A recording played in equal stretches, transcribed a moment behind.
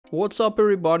What's up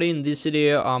everybody, in this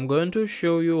video I'm going to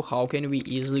show you how can we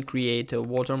easily create a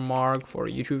watermark for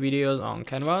YouTube videos on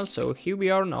Canva. So here we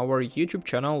are on our YouTube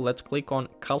channel. Let's click on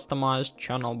customize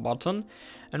channel button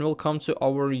and we'll come to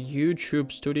our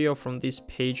YouTube studio. From this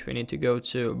page we need to go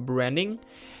to branding,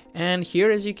 and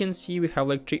here as you can see we have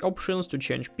like three options to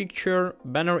change picture,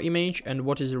 banner image, and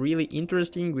what is really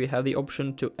interesting, we have the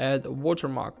option to add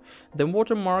watermark. The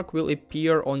watermark will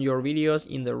appear on your videos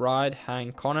in the right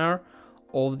hand corner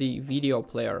of the video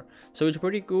player. So it's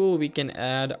pretty cool. We can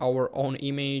add our own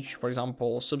image, for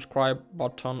example subscribe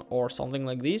button or something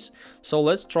like this. So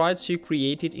let's try to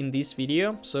create it in this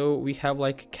video. So we have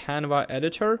like Canva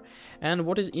editor, and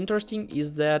what is interesting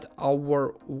is that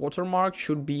our watermark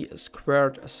should be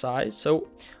squared size. So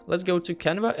let's go to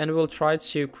Canva and we'll try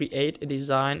to create a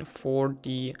design for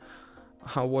the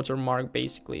watermark.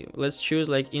 Basically let's choose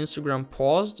like Instagram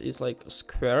post, it's like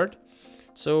squared.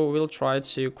 So we'll try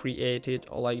to create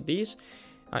it like this.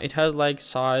 It has like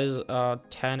size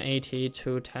 1080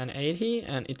 to 1080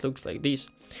 and it looks like this.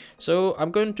 So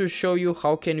I'm going to show you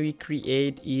how can we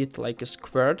create it like a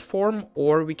squared form,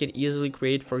 or we can easily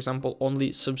create, for example,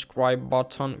 only subscribe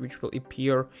button which will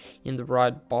appear in the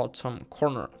right bottom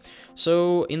corner.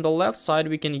 So in the left side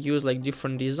we can use like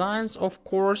different designs. Of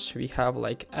course we have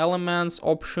like elements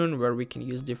option where we can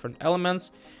use different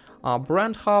elements.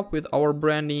 Brand hub with our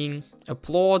branding,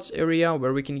 uploads area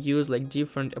where we can use like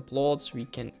different uploads we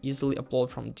can easily upload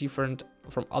from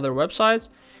other websites,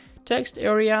 text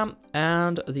area,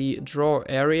 and the draw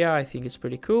area. I think it's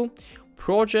pretty cool.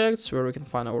 Projects where we can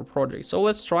find our projects. So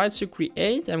let's try to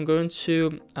create. I'm going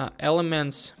to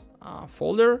elements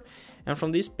folder, and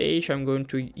from this page I'm going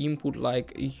to input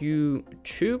like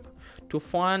YouTube to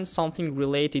find something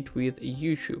related with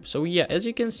YouTube. So yeah, as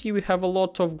you can see we have a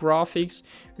lot of graphics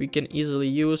we can easily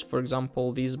use, for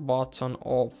example this button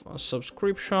of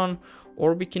subscription,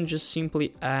 or we can just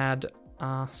simply add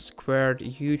a squared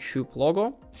YouTube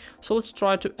logo. So let's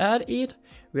try to add it.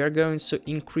 We are going to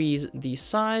increase the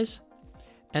size,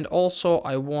 and also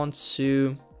I want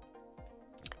to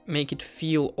make it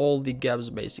fill all the gaps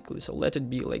basically. So let it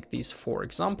be like this, for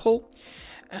example.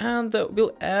 And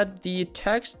we'll add the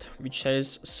text which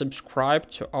says subscribe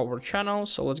to our channel.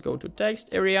 So let's go to text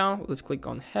area, let's click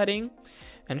on heading,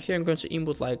 and here I'm going to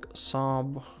input like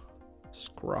subscribe.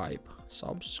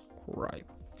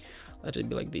 Let it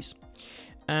be like this.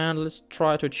 And let's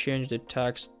try to change the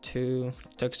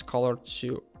text color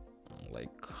to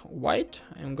like white.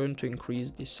 I'm going to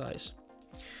increase the size.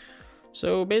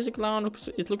 So basically now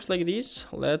it looks like this.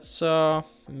 Let's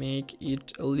make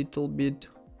it a little bit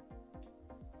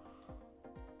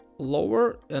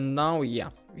lower, and now yeah,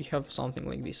 we have something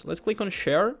like this. Let's click on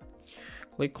share,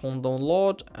 click on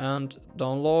download, and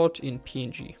download in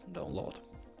PNG, download.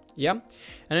 Yeah,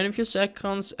 and in a few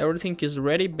seconds everything is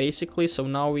ready basically. So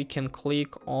now we can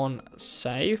click on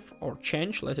save or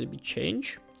change, let it be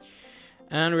change,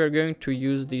 and we're going to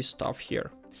use this stuff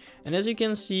here. And as you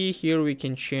can see here we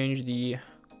can change the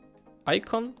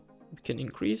icon. We can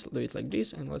increase, do it like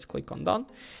this, and let's click on done.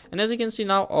 And as you can see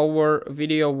now our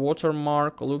video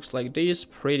watermark looks like this,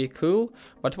 pretty cool.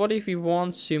 But what if we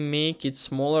want to make it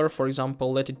smaller, for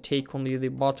example let it take only the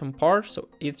bottom part? So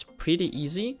it's pretty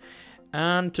easy,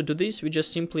 and to do this we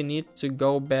just simply need to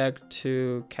go back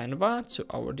to Canva, to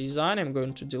our design. I'm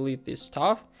going to delete this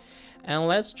stuff, and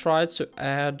let's try to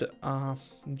add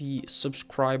the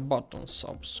subscribe button,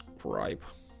 subscribe.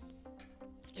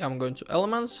 Yeah, I'm going to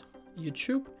elements,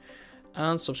 YouTube,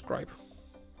 and subscribe.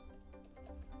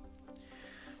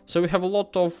 So we have a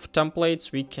lot of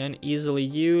templates we can easily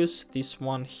use. This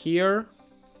one here,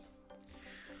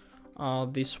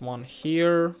 this one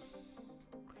here,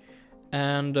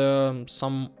 and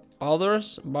some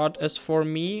others, but as for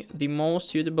me the most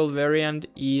suitable variant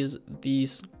is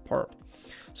this part.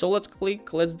 So let's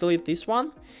delete this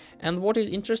one, and what is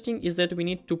interesting is that we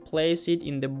need to place it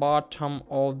in the bottom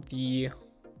of the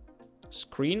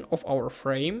screen of our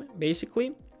frame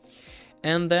basically,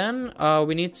 and then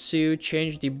we need to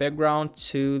change the background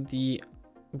to the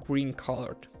green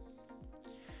colored,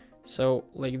 so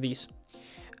like this.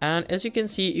 And as you can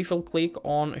see, if you click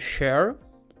on share,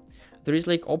 there is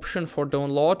like option for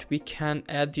download. We can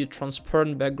add the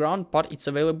transparent background, but it's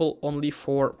available only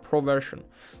for pro version.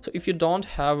 So if you don't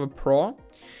have a pro,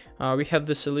 we have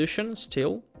the solution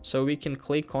still, so we can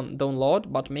click on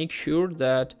download, but make sure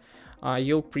that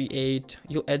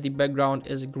you'll add the background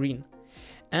as green.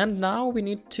 And now we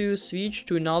need to switch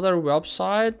to another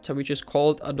website which is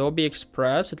called Adobe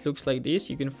Express. It looks like this.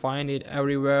 You can find it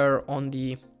everywhere on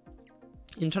the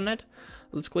internet.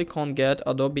 Let's click on get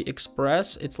Adobe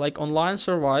Express. It's like online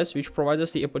service which provides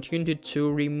us the opportunity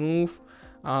to remove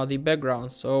the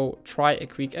background. So try a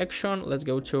quick action. Let's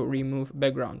go to remove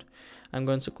background. I'm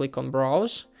going to click on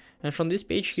browse, and from this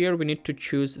page here we need to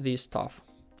choose this stuff.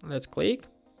 Let's click,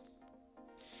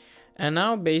 and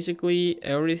now basically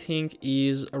everything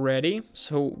is ready.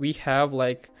 So we have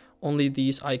like only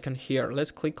this icon here.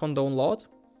 Let's click on download,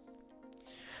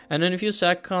 and in a few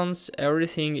seconds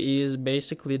everything is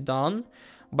basically done.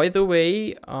 By the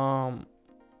way,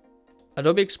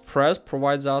 Adobe Express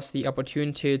provides us the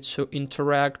opportunity to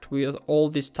interact with all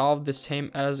this stuff the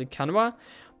same as Canva,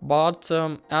 but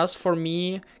as for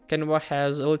me, Canva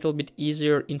has a little bit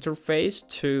easier interface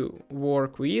to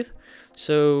work with.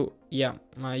 So yeah,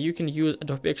 you can use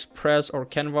Adobe Express or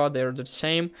Canva, they're the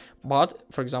same, but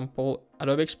for example,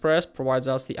 Adobe Express provides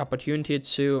us the opportunity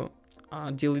to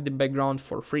delete the background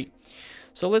for free.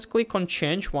 So let's click on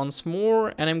change once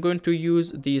more, and I'm going to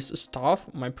use this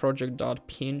stuff, my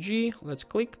project.png. Let's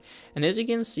click, and as you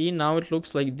can see, now it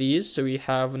looks like this. So we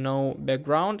have no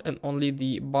background and only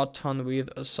the button with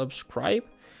a subscribe.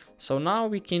 So now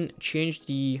we can change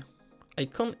the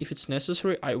icon if it's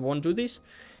necessary. I won't do this,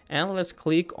 and let's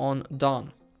click on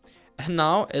done. And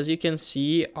now, as you can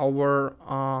see,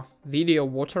 our video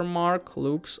watermark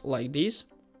looks like this.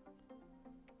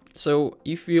 So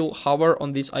if we'll hover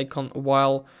on this icon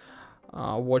while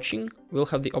watching, we'll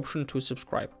have the option to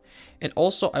subscribe. And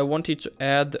also I wanted to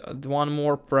add one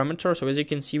more parameter. So as you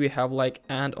can see, we have like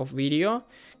end of video,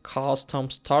 custom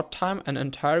start time, and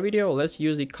entire video. Let's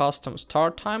use the custom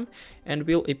start time, and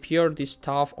will appear this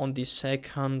stuff on the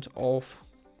 2nd of,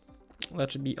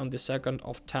 let it be on the 2nd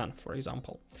of 10, for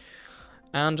example.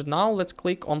 And now let's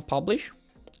click on publish,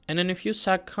 and in a few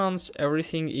seconds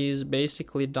everything is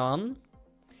basically done.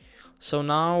 So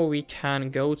now we can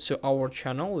go to our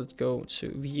channel. Let's go to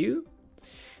view,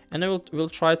 and we'll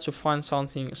try to find some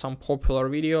popular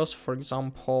videos. For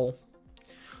example,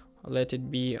 let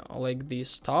it be like this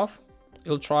stuff.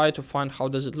 You'll try to find how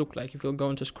does it look like. If you're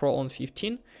going to scroll on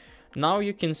 15, now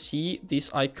you can see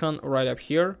this icon right up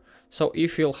here. So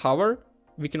if you'll hover,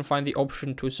 we can find the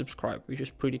option to subscribe, which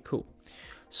is pretty cool.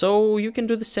 So you can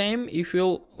do the same. If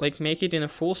you'll like make it in a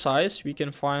full size, we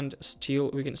can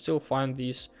still find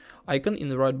this icon in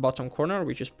the right bottom corner,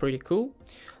 which is pretty cool.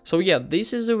 So yeah,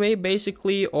 this is the way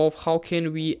basically of how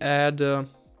can we add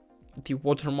the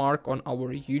watermark on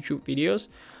our YouTube videos.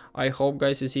 I hope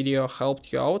guys this video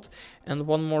helped you out. And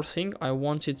one more thing, I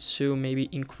wanted to maybe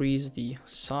increase the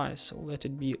size, so let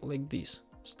it be like this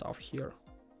stuff here.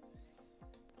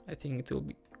 I think it will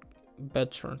be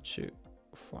better to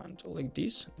find like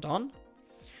this. Done.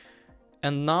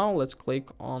 And now let's click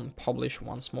on publish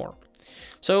once more.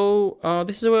 So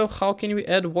this is a way of how can we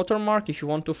add watermark. If you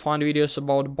want to find videos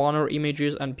about banner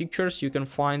images and pictures, you can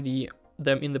find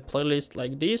them in the playlist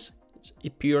like this.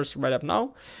 It appears right up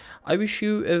now. I wish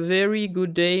you a very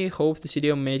good day. Hope this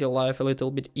video made your life a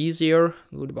little bit easier.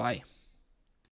 Goodbye.